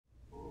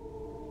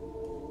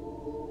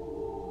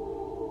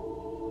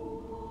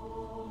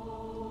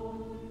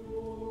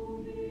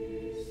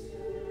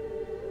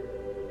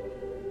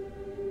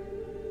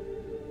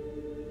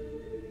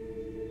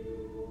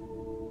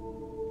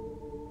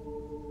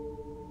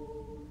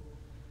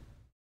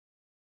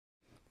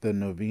The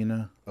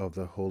Novena of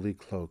the Holy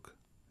Cloak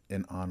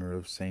in honor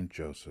of Saint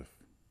Joseph.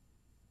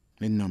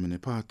 In nomine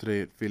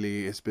Patri et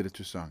Filii et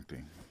Spiritus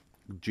Sancti.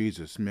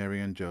 Jesus,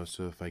 Mary, and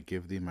Joseph, I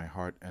give thee my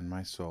heart and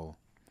my soul.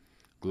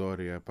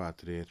 Gloria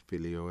Patri et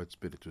Filio et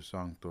Spiritus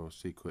Sancto,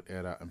 sicut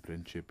erat in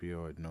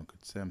principio et nunc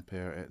et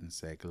semper et in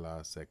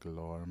saecula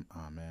saeculorum.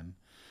 Amen.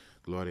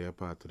 Gloria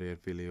Patri et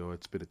Filio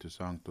et Spiritus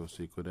Sancto,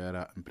 sicut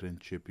erat in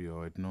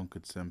principio et nunc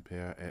et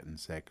semper et in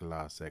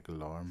saecula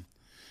saeculorum.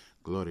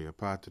 Gloria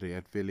Patri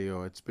et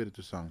Filio et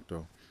Spiritus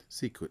Sancto,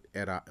 sicut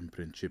erat in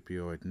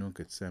principio et nunc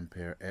et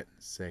semper et in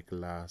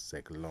saecula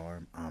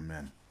saeculorum.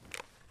 Amen.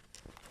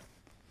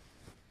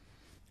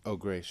 O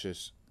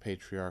gracious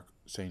Patriarch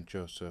Saint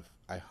Joseph,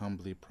 I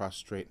humbly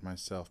prostrate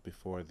myself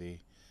before thee.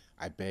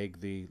 I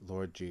beg thee,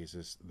 Lord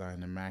Jesus,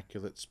 thine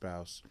immaculate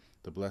spouse,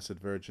 the Blessed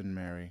Virgin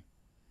Mary,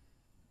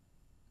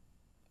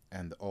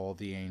 and all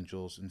the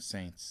angels and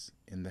saints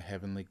in the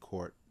heavenly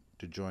court,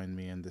 to join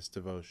me in this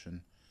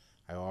devotion.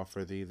 I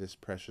offer thee this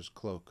precious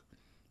cloak,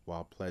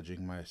 while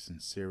pledging my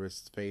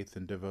sincerest faith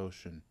and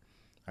devotion.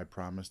 I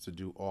promise to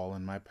do all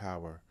in my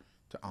power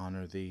to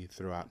honor thee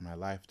throughout my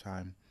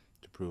lifetime,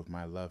 to prove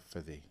my love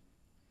for thee.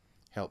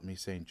 Help me,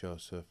 Saint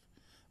Joseph.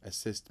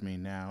 Assist me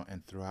now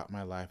and throughout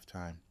my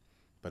lifetime,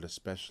 but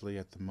especially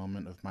at the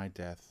moment of my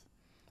death,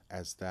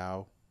 as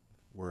thou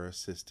were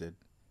assisted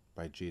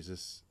by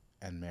Jesus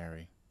and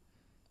Mary,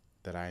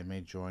 that I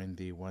may join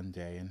thee one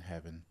day in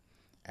heaven,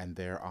 and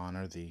there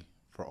honor thee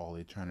for all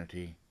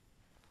eternity.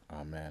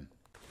 Amen.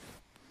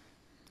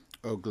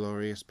 O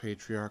glorious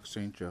Patriarch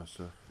Saint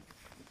Joseph,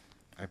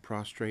 I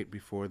prostrate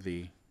before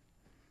thee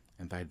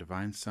and thy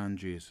divine Son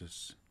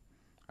Jesus.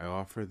 I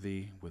offer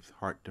thee with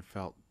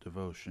heartfelt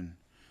devotion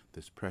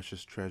this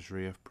precious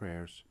treasury of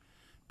prayers,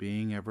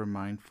 being ever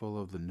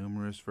mindful of the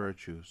numerous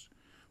virtues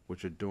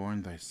which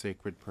adorn thy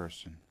sacred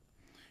person.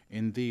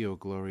 In thee, O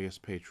glorious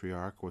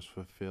Patriarch, was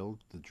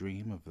fulfilled the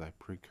dream of thy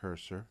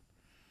precursor,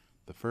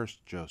 the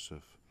first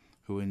Joseph,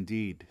 who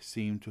indeed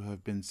seemed to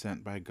have been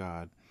sent by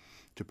God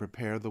to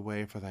prepare the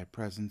way for thy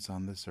presence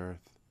on this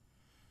earth.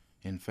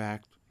 In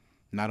fact,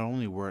 not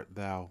only wert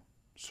thou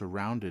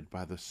surrounded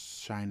by the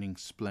shining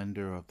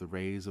splendor of the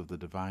rays of the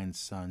divine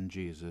Sun,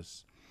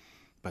 Jesus,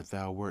 but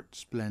thou wert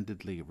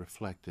splendidly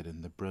reflected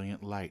in the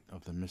brilliant light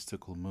of the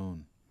mystical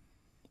moon,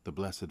 the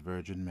Blessed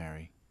Virgin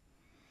Mary.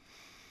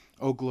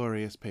 O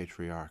glorious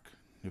Patriarch,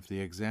 if the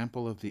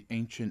example of the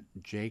ancient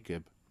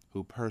Jacob,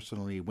 who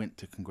personally went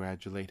to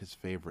congratulate his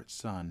favorite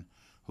son,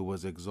 who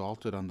was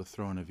exalted on the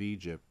throne of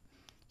Egypt,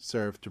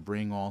 served to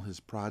bring all his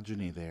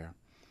progeny there,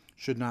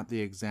 should not the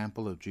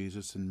example of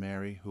Jesus and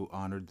Mary, who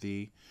honored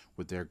thee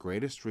with their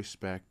greatest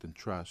respect and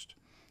trust,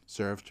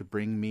 serve to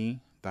bring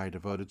me, thy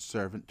devoted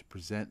servant, to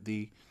present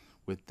thee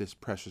with this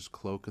precious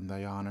cloak in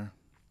thy honor?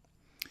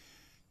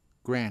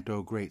 Grant,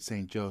 O great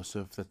Saint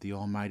Joseph, that the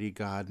Almighty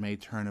God may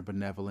turn a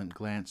benevolent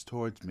glance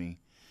towards me,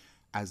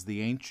 as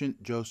the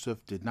ancient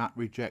Joseph did not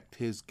reject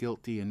his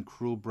guilty and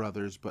cruel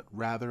brothers, but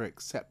rather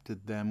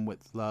accepted them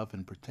with love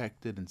and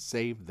protected and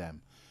saved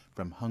them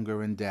from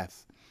hunger and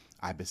death.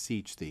 I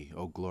beseech thee,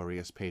 O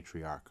glorious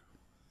Patriarch,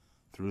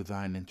 through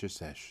thine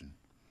intercession,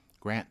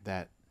 grant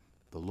that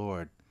the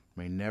Lord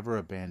may never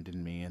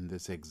abandon me in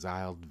this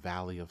exiled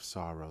valley of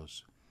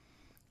sorrows.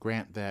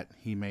 Grant that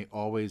he may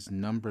always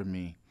number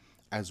me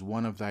as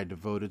one of thy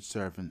devoted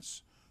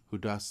servants, who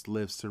dost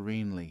live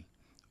serenely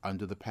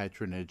under the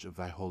patronage of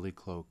thy holy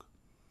cloak.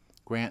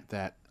 Grant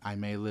that I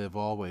may live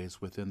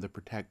always within the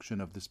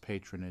protection of this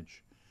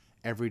patronage,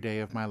 every day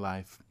of my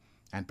life,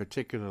 and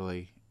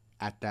particularly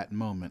at that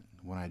moment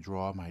when I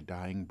draw my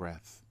dying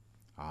breath.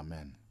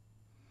 Amen.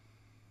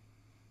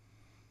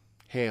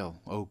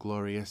 Hail, O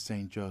glorious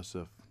Saint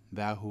Joseph,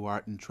 thou who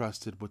art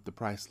entrusted with the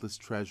priceless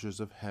treasures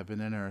of heaven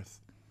and earth,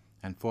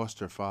 and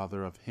foster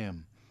father of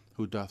him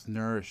who doth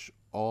nourish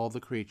all the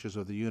creatures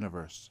of the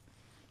universe.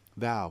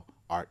 Thou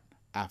art,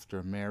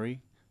 after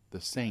Mary, the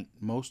saint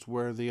most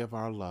worthy of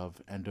our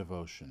love and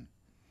devotion.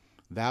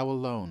 Thou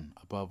alone,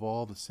 above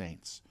all the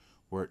saints,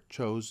 wert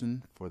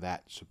chosen for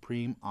that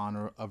supreme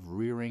honor of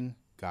rearing,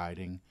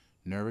 guiding,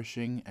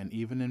 nourishing, and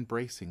even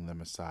embracing the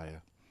Messiah,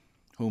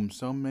 whom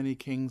so many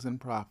kings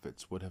and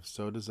prophets would have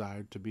so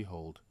desired to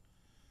behold.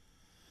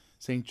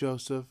 Saint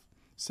Joseph,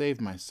 save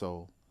my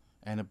soul,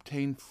 and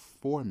obtain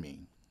for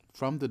me,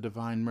 from the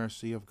divine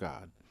mercy of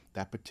God,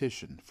 that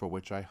petition for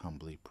which I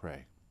humbly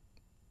pray.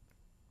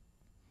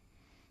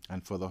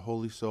 And for the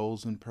holy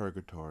souls in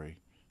purgatory,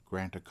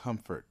 grant a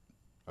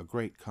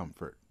great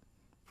comfort,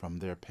 from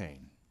their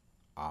pain.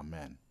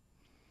 Amen.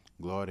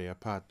 Gloria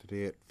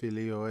Patri et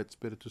Filio et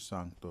Spiritus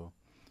Sancto,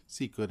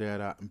 sicut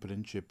erat in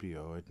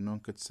principio et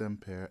nunc et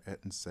semper et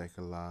in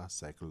saecula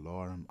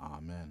saeculorum.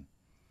 Amen.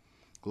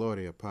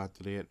 Gloria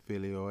Patri et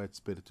Filio et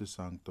Spiritus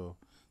Sancto,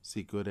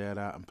 sicut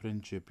erat in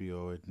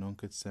principio et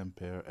nunc et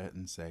semper et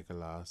in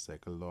saecula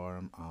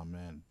saeculorum.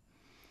 Amen.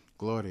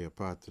 Gloria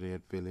Patri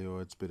et Filio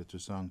et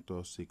Spiritus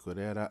Sancto, sicut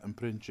erat in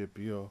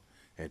principio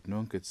et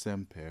nunc et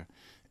semper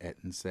et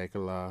in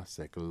saecula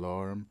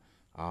saeculorum.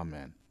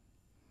 Amen.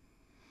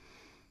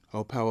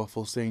 O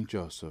powerful Saint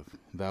Joseph,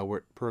 thou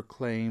wert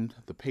proclaimed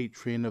the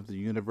patron of the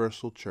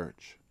universal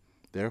church.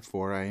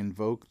 Therefore I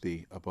invoke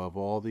thee above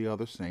all the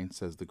other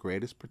saints as the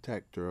greatest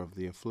protector of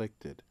the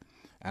afflicted,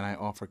 and I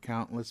offer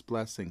countless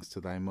blessings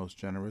to thy most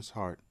generous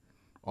heart,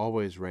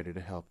 always ready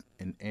to help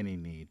in any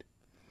need.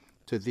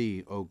 To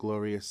thee, O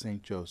glorious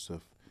Saint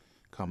Joseph,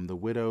 come the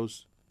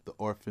widows, the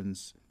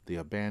orphans, the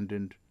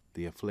abandoned,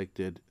 the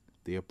afflicted,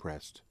 the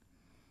oppressed.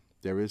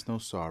 There is no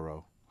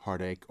sorrow,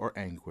 heartache, or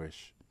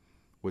anguish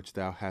which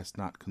thou hast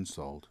not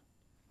consoled.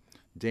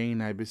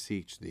 Deign, I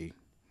beseech thee,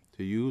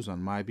 to use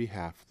on my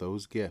behalf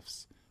those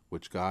gifts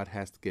which God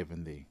hath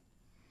given thee,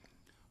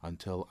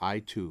 until I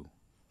too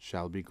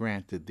shall be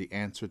granted the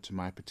answer to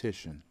my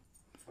petition.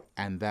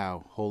 And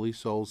thou, holy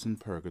souls in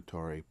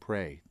purgatory,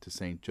 pray to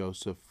Saint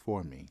Joseph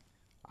for me.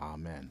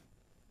 Amen.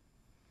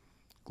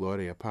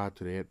 Gloria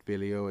Patri et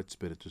Filio et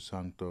Spiritus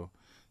Sancto,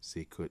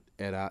 sicut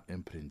erat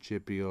in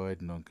principio et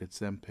nunc et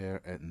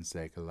semper et in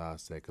saecula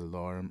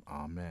saeculorum.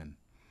 Amen.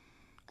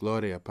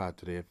 Gloria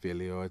Patri et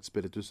Filio et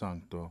Spiritus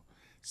Sancto,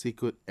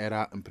 sicut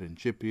erat in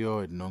principio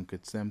et nunc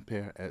et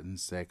semper et in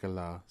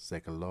saecula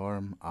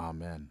saeculorum.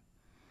 Amen.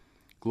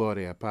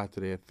 Gloria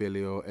Patri et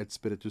Filio et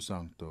Spiritus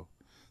Sancto,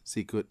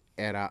 sicut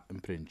erat in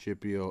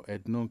principio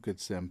et nunc et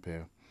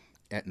semper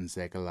et in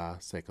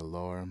saecula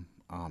saeculorum.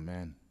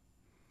 Amen.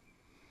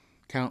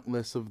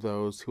 Countless of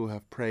those who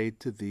have prayed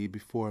to thee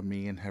before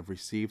me and have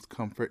received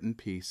comfort and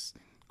peace,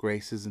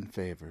 graces and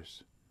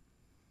favors.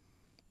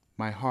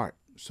 My heart,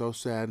 so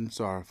sad and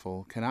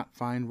sorrowful, cannot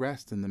find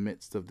rest in the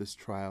midst of this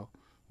trial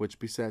which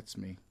besets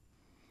me.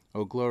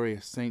 O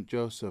glorious Saint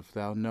Joseph,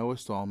 thou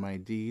knowest all my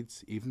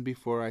deeds, even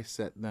before I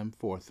set them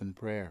forth in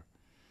prayer.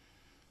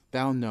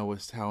 Thou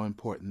knowest how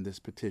important this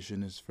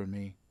petition is for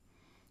me.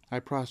 I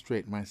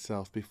prostrate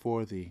myself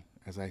before thee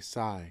as I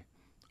sigh,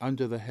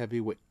 under the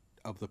heavy weight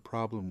of the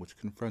problem which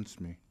confronts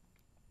me.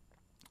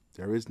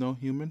 There is no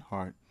human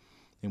heart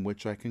in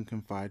which I can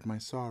confide my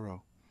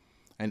sorrow,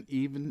 and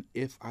even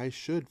if I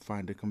should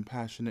find a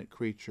compassionate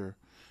creature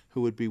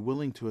who would be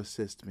willing to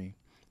assist me,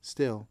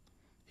 still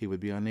he would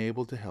be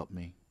unable to help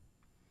me.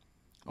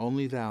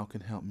 Only thou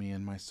can help me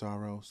in my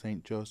sorrow,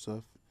 Saint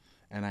Joseph,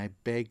 and I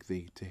beg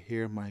thee to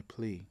hear my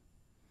plea.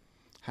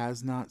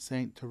 Has not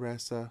Saint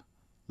Teresa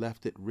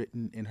left it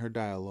written in her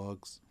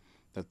dialogues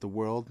that the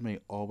world may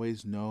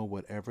always know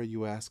whatever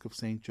you ask of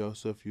Saint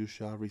Joseph you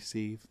shall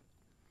receive?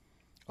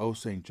 O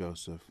Saint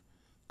Joseph,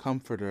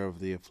 comforter of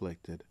the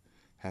afflicted,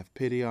 have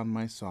pity on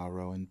my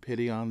sorrow, and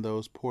pity on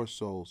those poor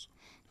souls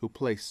who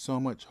place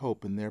so much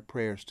hope in their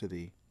prayers to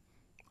thee.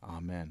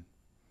 Amen.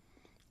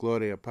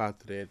 Gloria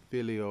Patri et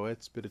Filio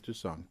et Spiritus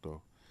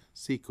Sancto,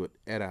 sicut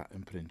erat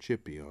in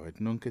principio et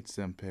nunc et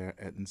semper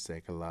et in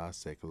saecula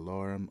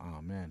saeculorum.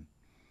 Amen.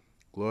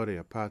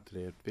 Gloria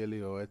Patri et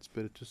Filio et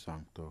Spiritus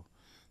Sancto,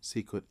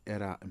 sicut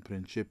erat in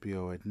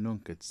principio et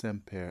nunc et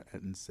semper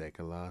et in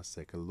saecula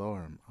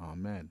saeculorum.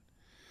 Amen.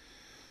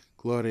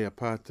 Gloria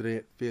Patri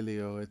et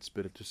Filio et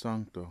Spiritus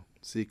Sancto,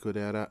 sicut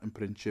erat in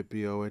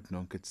principio et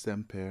nunc et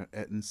semper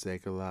et in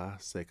saecula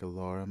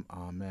saeculorum.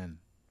 Amen.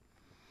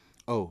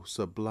 O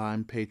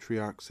sublime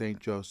Patriarch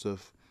Saint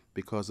Joseph,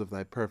 because of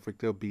thy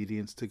perfect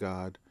obedience to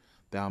God,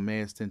 thou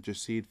mayest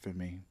intercede for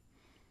me.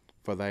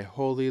 For thy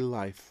holy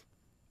life,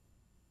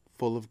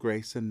 full of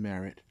grace and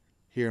merit,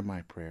 hear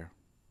my prayer.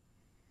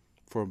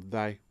 For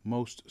thy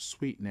most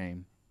sweet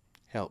name,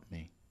 help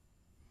me.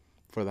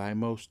 For thy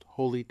most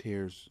holy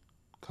tears,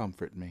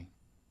 comfort me.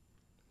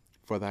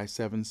 For thy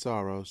 7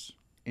 sorrows,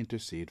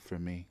 intercede for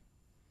me.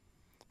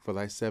 For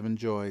thy 7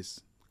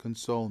 joys,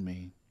 console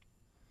me.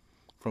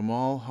 From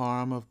all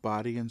harm of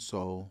body and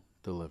soul,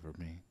 deliver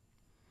me.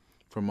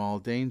 From all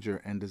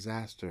danger and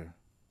disaster,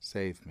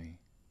 save me.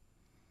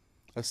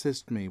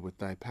 Assist me with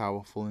thy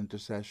powerful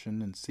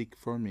intercession, and seek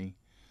for me,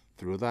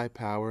 through thy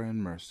power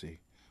and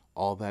mercy,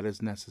 all that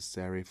is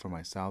necessary for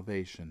my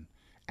salvation,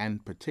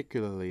 and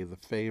particularly the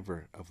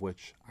favor of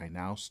which I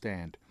now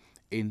stand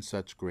in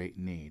such great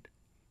need.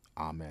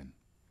 Amen.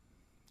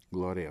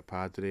 Gloria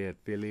Patri et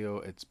Filio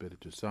et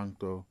Spiritus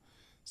Sancto,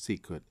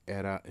 sicut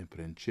erat in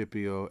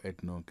principio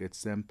et nunc et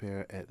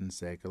semper et in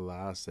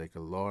saecula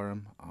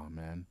saeculorum.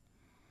 Amen.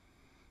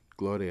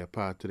 Gloria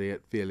Patri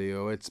et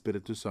Filio et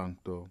Spiritus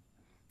Sancto,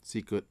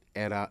 sicut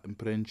erat in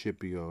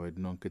principio et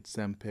nunc et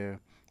semper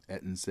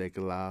et in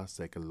saecula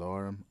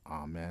saeculorum.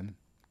 Amen.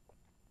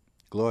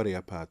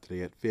 Gloria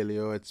Patri et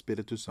Filio et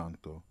Spiritus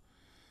Sancto,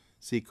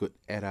 sicut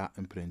erat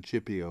in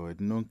principio et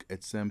nunc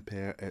et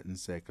semper et in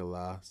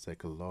saecula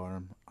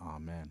saeculorum.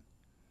 Amen.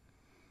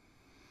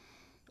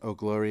 O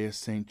glorious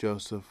Saint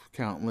Joseph,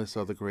 countless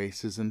are the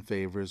graces and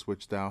favors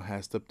which thou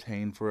hast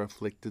obtained for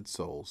afflicted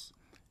souls,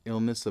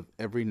 illness of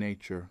every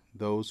nature,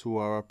 those who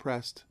are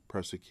oppressed,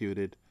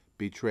 persecuted,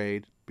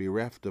 betrayed,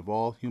 bereft of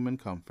all human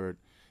comfort,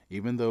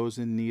 even those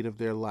in need of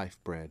their life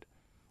bread.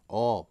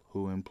 All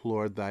who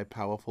implored thy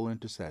powerful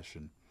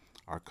intercession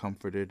are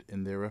comforted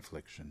in their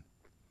affliction.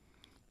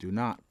 Do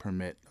not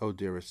permit, O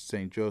dearest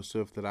Saint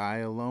Joseph, that I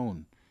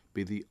alone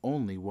be the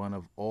only one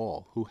of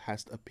all who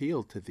hast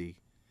appealed to thee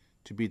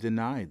to be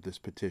denied this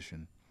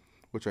petition,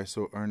 which I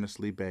so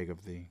earnestly beg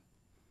of thee.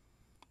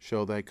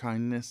 Show thy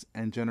kindness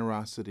and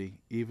generosity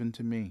even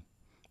to me,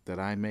 that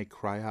I may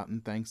cry out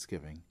in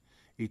thanksgiving,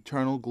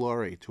 eternal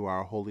glory to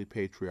our holy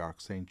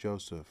patriarch Saint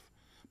Joseph,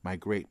 my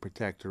great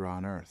protector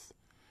on earth,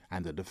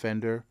 and the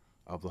defender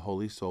of the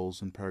holy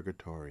souls in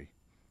purgatory.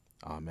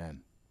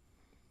 Amen.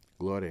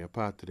 Gloria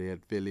Patri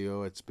et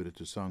Filio et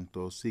Spiritus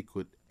Sancto,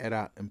 sicut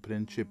erat in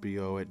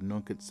principio et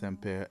nunc et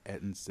semper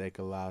et in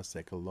saecula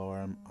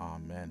saeculorum.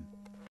 Amen.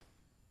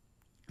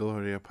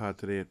 Gloria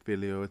Patri et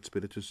Filio et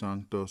Spiritus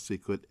Sancto,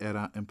 sicut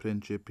erat in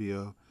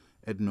principio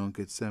et nunc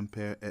et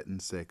semper et in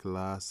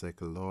saecula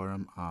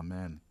saeculorum.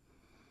 Amen.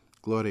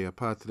 Gloria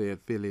Patri et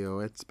Filio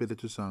et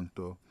Spiritus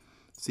Sancto,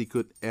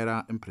 sicut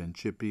erat in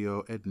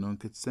principio et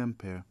nunc et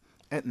semper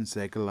et in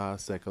saecula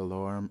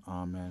saeculorum.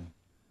 Amen.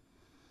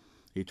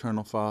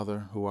 Eternal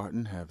Father, who art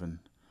in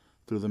heaven,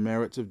 through the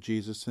merits of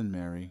Jesus and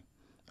Mary,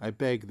 I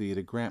beg thee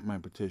to grant my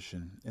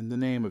petition. In the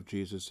name of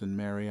Jesus and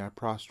Mary, I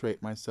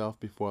prostrate myself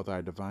before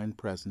thy divine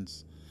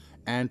presence,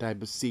 and I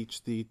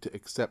beseech thee to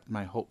accept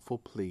my hopeful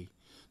plea,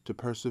 to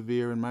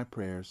persevere in my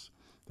prayers,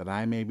 that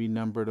I may be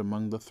numbered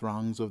among the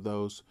throngs of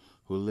those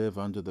who live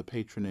under the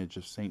patronage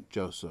of Saint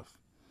Joseph.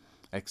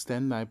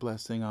 Extend thy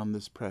blessing on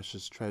this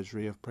precious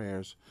treasury of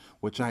prayers,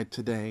 which I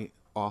today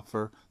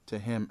offer to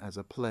him as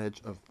a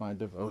pledge of my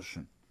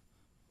devotion.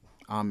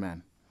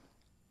 Amen.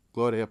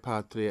 Gloria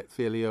Patri et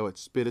Filio et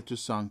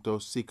Spiritus Sancto,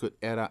 sicut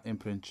erat in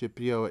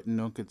principio et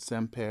nunc et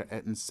semper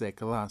et in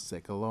saecula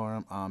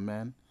saeculorum.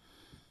 Amen.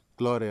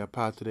 Gloria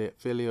Patri et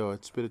Filio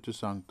et Spiritus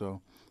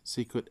Sancto,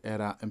 sicut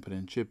erat in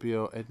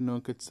principio et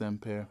nunc et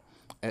semper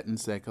et in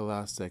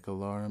saecula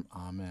saeculorum.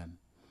 Amen.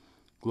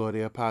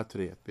 Gloria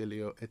Patri et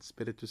Filio et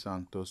Spiritus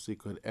Sancto,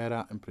 sicut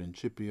erat in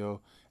principio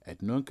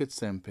et nunc et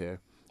semper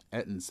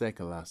et in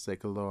saecula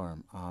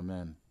saeculorum.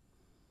 Amen.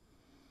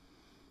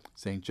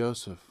 Saint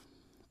Joseph,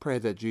 pray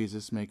that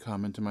Jesus may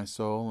come into my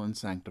soul and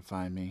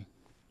sanctify me.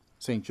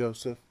 Saint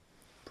Joseph,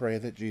 pray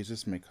that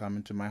Jesus may come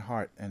into my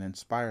heart and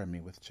inspire me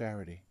with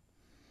charity.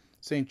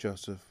 Saint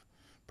Joseph,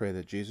 pray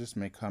that Jesus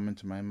may come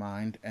into my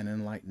mind and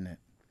enlighten it.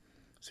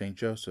 Saint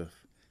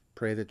Joseph,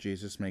 pray that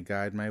Jesus may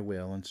guide my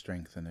will and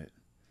strengthen it.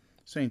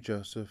 Saint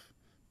Joseph,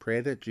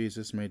 pray that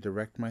Jesus may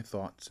direct my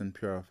thoughts and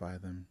purify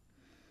them.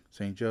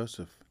 Saint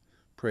Joseph,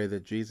 pray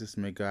that Jesus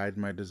may guide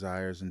my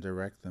desires and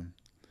direct them.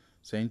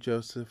 Saint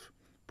Joseph,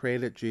 pray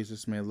that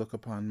Jesus may look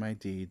upon my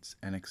deeds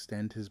and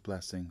extend his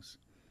blessings.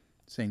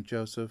 Saint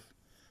Joseph,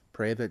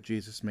 pray that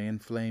Jesus may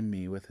inflame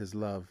me with his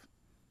love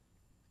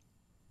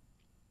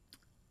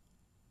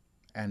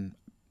and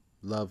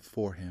love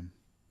for him.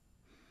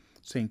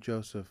 Saint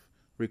Joseph,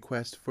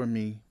 request for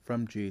me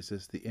from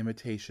Jesus the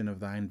imitation of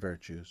thine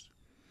virtues.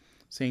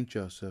 Saint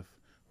Joseph,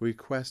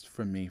 request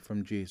for me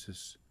from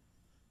Jesus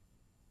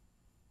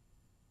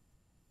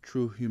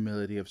true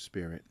humility of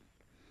spirit.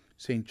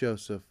 Saint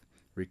Joseph,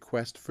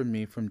 request for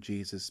me from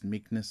Jesus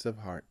meekness of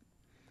heart.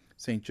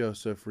 Saint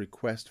Joseph,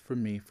 request for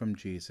me from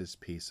Jesus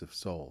peace of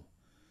soul.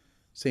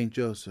 Saint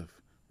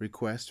Joseph,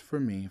 request for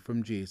me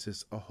from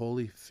Jesus a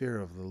holy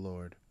fear of the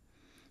Lord.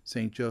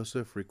 Saint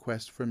Joseph,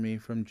 request for me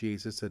from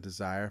Jesus a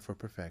desire for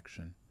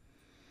perfection.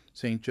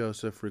 Saint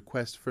Joseph,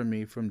 request for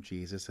me from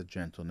Jesus a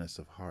gentleness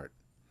of heart.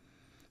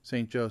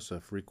 Saint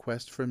Joseph,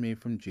 request for me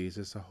from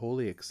Jesus a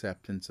holy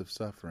acceptance of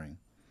suffering.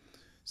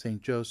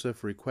 Saint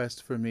Joseph,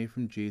 request for me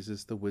from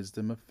Jesus the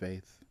wisdom of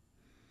faith.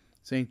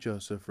 Saint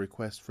Joseph,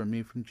 request for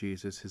me from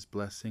Jesus his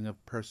blessing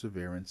of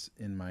perseverance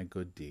in my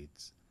good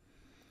deeds.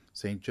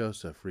 Saint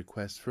Joseph,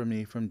 request for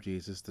me from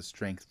Jesus the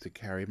strength to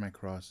carry my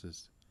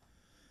crosses.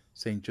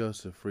 Saint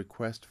Joseph,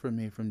 request for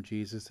me from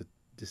Jesus a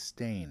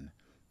disdain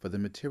for the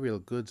material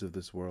goods of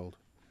this world.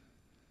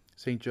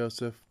 Saint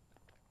Joseph,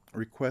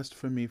 request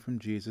for me from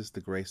Jesus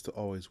the grace to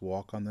always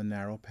walk on the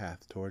narrow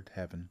path toward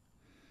heaven.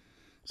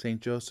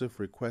 Saint Joseph,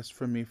 request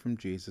for me from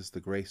Jesus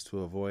the grace to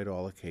avoid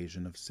all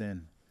occasion of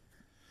sin.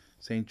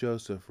 Saint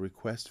Joseph,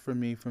 request for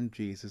me from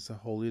Jesus a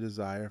holy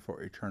desire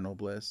for eternal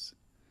bliss.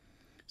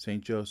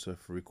 Saint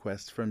Joseph,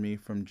 request for me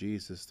from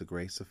Jesus the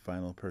grace of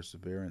final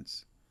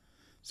perseverance.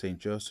 Saint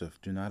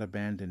Joseph, do not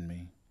abandon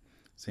me.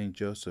 Saint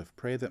Joseph,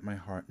 pray that my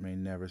heart may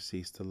never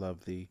cease to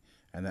love thee,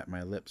 and that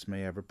my lips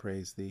may ever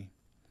praise thee.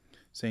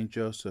 Saint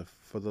Joseph,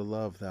 for the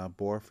love thou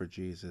bore for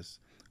Jesus,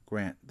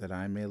 grant that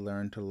I may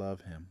learn to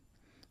love him.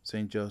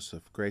 Saint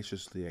Joseph,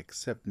 graciously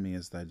accept me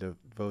as thy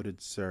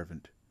devoted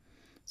servant.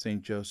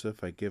 Saint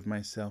Joseph, I give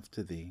myself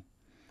to thee.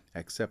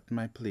 Accept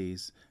my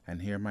pleas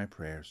and hear my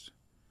prayers.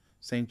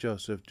 Saint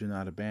Joseph, do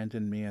not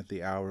abandon me at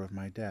the hour of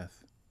my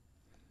death.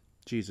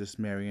 Jesus,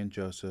 Mary, and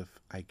Joseph,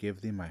 I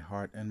give thee my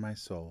heart and my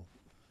soul.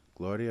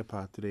 Gloria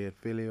Patri et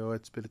Filio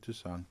et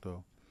Spiritus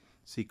Sancto,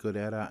 sicut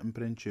erat in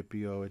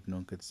principio et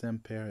nunc et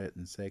semper et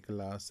in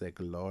saecula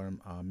saeculorum.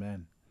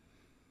 Amen.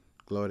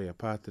 Gloria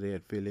Patri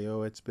et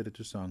Filio et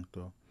Spiritus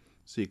Sancto,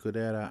 sicut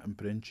erat in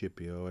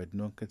principio et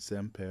nunc et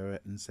semper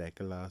et in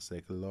saecula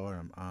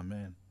saeculorum.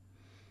 Amen.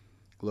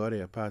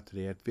 Gloria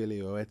Patri et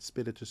Filio et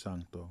Spiritus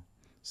Sancto,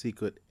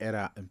 sicut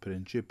erat in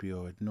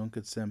principio et nunc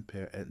et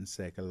semper et in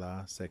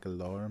saecula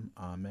saeculorum.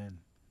 Amen.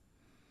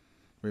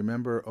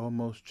 Remember, O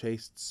most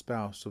chaste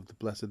spouse of the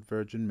Blessed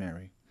Virgin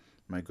Mary,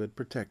 my good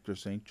protector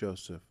Saint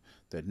Joseph,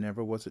 that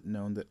never was it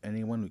known that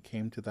anyone who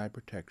came to thy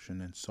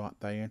protection and sought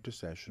thy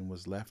intercession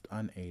was left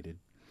unaided.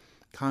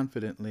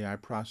 Confidently I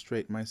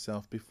prostrate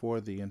myself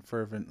before thee and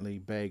fervently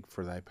beg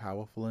for thy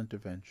powerful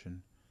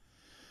intervention.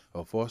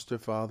 O foster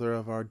Father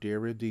of our dear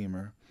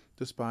Redeemer,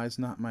 despise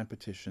not my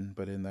petition,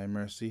 but in thy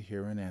mercy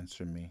hear and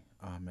answer me.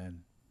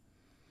 Amen.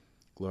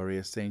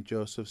 Glorious Saint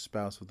Joseph,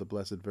 spouse of the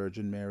Blessed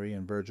Virgin Mary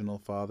and virginal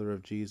Father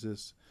of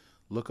Jesus,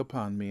 look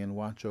upon me and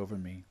watch over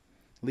me.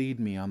 Lead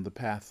me on the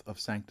path of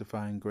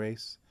sanctifying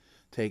grace.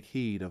 Take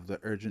heed of the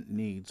urgent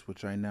needs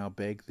which I now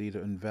beg thee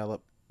to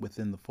envelop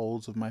within the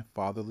folds of my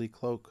fatherly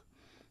cloak.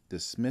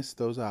 Dismiss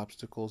those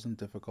obstacles and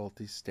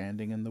difficulties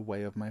standing in the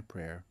way of my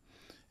prayer,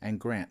 and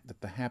grant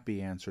that the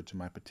happy answer to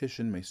my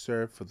petition may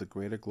serve for the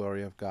greater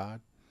glory of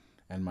God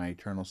and my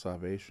eternal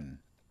salvation.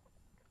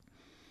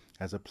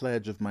 As a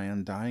pledge of my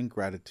undying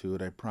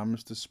gratitude, I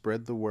promise to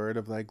spread the word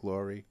of thy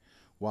glory,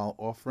 while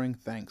offering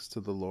thanks to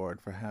the Lord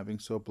for having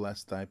so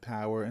blessed thy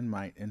power and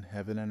might in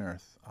heaven and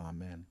earth.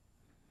 Amen.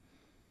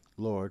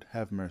 Lord,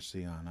 have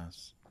mercy on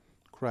us.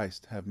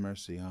 Christ, have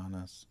mercy on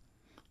us.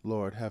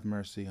 Lord, have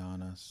mercy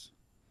on us.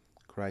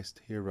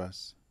 Christ, hear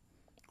us.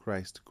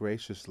 Christ,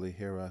 graciously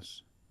hear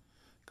us.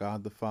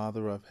 God the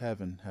Father of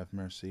heaven, have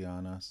mercy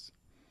on us.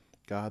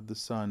 God the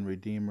Son,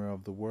 Redeemer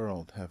of the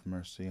world, have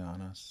mercy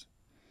on us.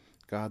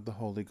 God the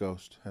Holy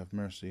Ghost, have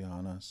mercy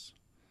on us.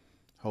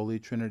 Holy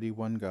Trinity,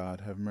 one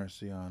God, have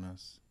mercy on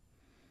us.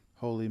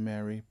 Holy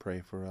Mary, pray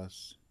for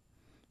us.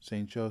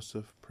 Saint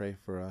Joseph, pray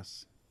for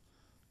us.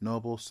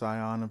 Noble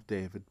Scion of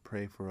David,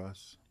 pray for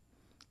us.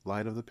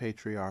 Light of the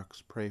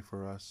Patriarchs, pray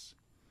for us.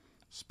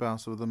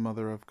 Spouse of the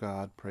Mother of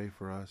God, pray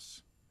for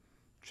us.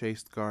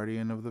 Chaste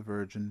Guardian of the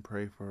Virgin,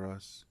 pray for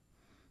us.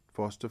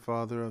 Foster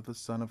Father of the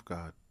Son of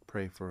God,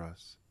 pray for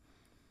us.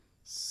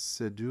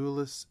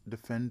 Sedulous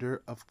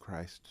Defender of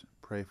Christ,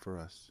 pray for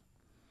us.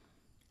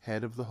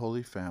 Head of the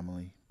Holy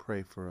Family,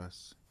 pray for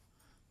us.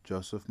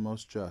 Joseph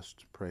most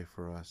just, pray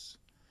for us.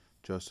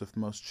 Joseph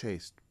most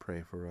chaste,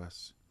 pray for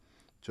us.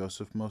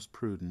 Joseph most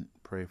prudent,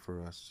 pray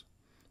for us.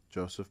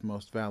 Joseph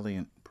most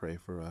valiant, pray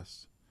for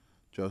us.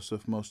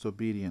 Joseph most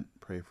obedient,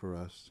 pray for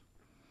us.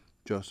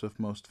 Joseph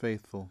most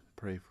faithful,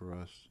 pray for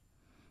us.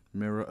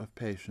 Mirror of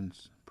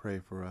patience, pray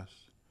for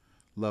us.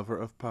 Lover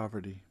of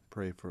poverty,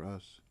 pray for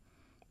us.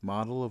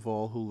 Model of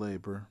all who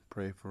labor,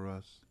 pray for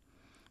us.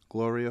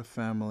 Glory of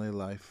family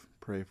life,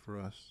 pray for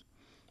us.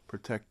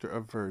 Protector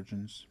of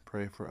virgins,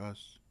 pray for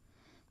us.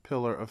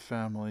 Pillar of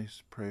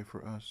families, pray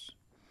for us.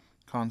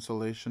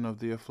 Consolation of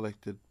the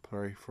afflicted,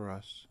 pray for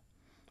us.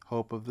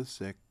 Hope of the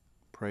sick,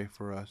 pray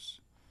for us.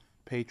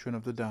 Patron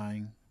of the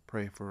dying,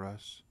 pray for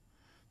us.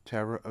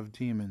 Terror of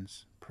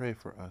demons, pray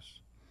for us.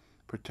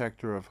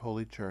 Protector of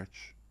Holy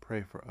Church,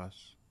 pray for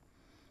us.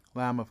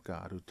 Lamb of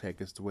God, who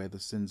takest away the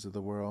sins of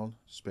the world,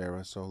 spare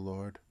us, O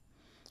Lord.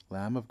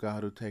 Lamb of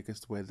God, who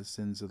takest away the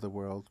sins of the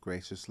world,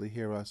 graciously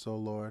hear us, O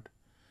Lord.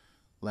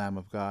 Lamb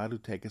of God, who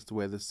takest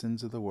away the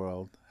sins of the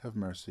world, have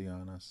mercy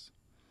on us.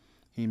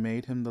 He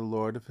made him the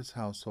Lord of his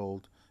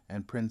household,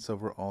 and prince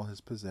over all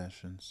his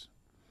possessions.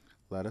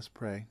 Let us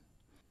pray.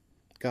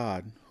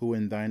 God, who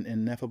in thine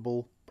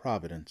ineffable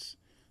providence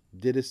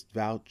didst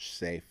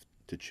vouchsafe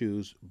to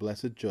choose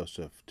blessed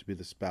Joseph to be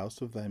the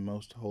spouse of thy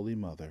most holy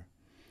mother,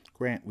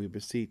 grant, we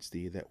beseech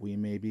thee, that we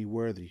may be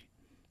worthy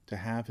to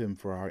have him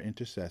for our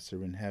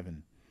intercessor in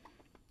heaven,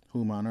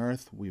 whom on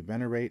earth we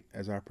venerate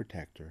as our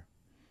protector,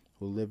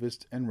 who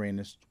livest and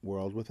reignest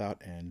world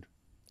without end.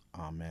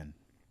 Amen.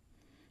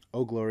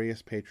 O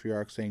glorious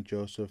Patriarch Saint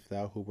Joseph,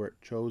 thou who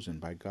wert chosen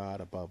by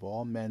God above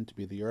all men to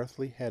be the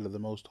earthly head of the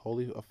most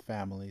holy of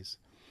families,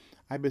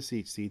 I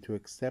beseech thee to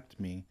accept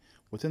me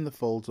within the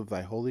folds of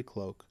thy holy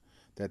cloak,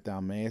 that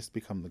thou mayest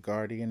become the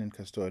guardian and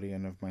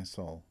custodian of my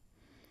soul.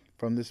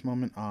 From this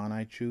moment on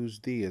I choose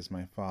thee as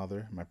my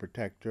Father, my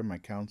protector, my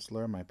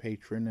counselor, my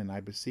patron, and I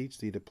beseech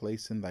thee to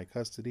place in thy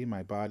custody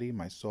my body,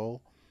 my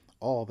soul,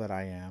 all that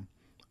I am,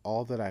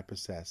 all that I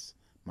possess,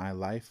 my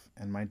life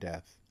and my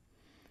death.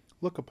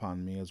 Look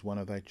upon me as one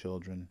of thy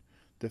children.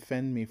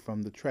 Defend me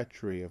from the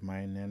treachery of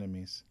mine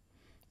enemies,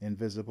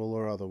 invisible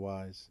or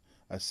otherwise.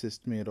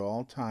 Assist me at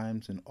all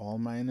times in all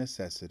my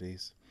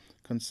necessities.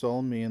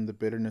 Console me in the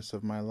bitterness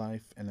of my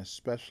life, and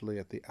especially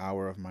at the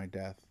hour of my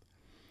death.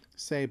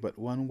 Say but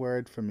one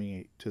word for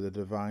me to the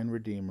divine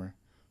Redeemer,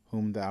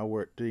 whom thou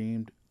wert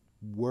deemed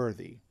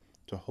worthy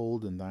to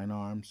hold in thine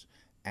arms,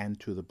 and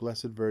to the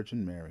Blessed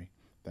Virgin Mary,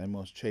 thy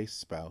most chaste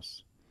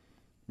spouse.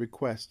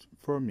 Request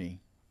for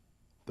me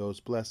those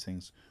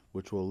blessings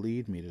which will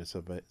lead me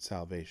to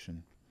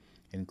salvation.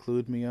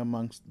 Include me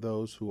amongst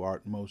those who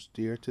art most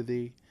dear to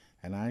thee,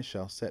 and I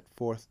shall set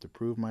forth to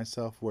prove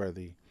myself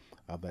worthy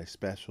of thy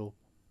special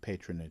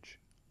patronage.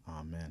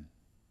 Amen.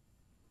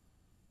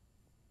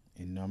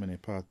 In nomine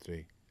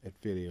Patri, et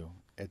Filio,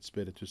 et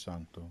Spiritus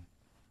Sancto.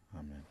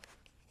 Amen.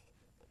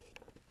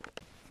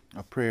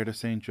 A prayer to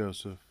Saint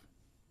Joseph.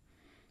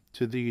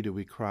 To thee do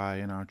we cry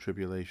in our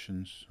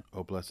tribulations,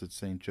 O blessed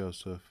Saint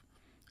Joseph,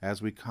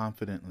 as we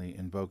confidently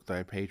invoke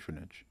thy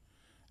patronage.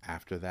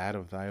 after that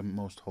of thy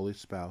most holy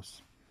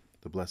spouse,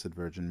 the Blessed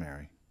Virgin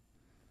Mary.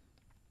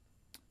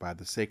 By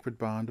the sacred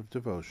bond of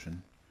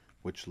devotion,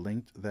 which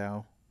linked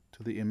thou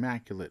to the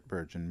Immaculate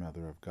Virgin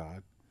Mother of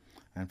God,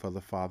 and for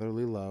the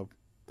fatherly love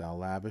thou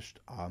lavished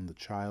on the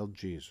child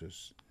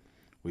Jesus,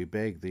 we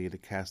beg thee to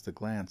cast a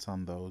glance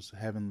on those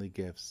heavenly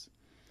gifts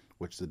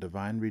which the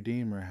divine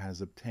Redeemer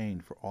has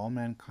obtained for all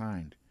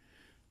mankind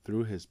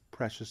through his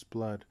precious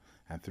blood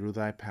and through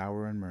thy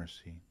power and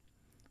mercy.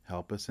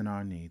 Help us in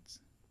our needs.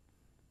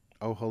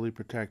 O Holy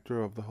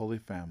Protector of the Holy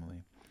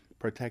Family,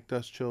 protect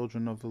us,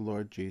 children of the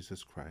Lord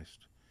Jesus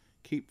Christ.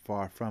 Keep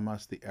far from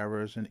us the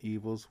errors and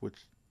evils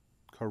which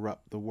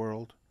corrupt the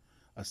world.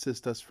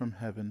 Assist us from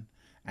heaven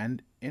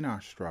and in our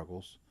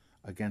struggles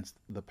against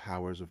the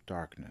powers of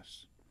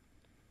darkness.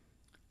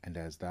 And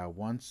as thou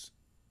once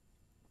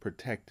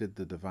protected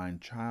the divine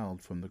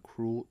child from the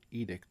cruel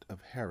edict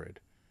of Herod,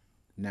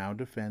 now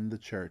defend the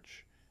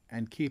Church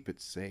and keep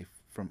it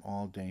safe from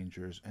all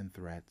dangers and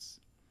threats.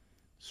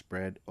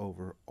 Spread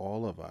over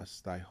all of us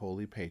thy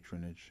holy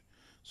patronage,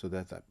 so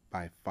that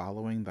by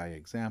following thy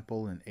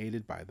example and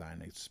aided by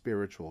thine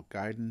spiritual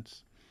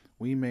guidance,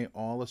 we may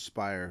all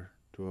aspire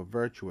to a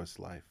virtuous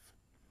life,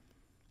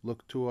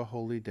 look to a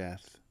holy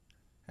death,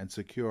 and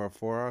secure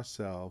for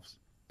ourselves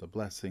the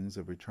blessings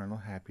of eternal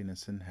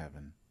happiness in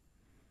heaven.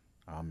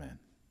 Amen.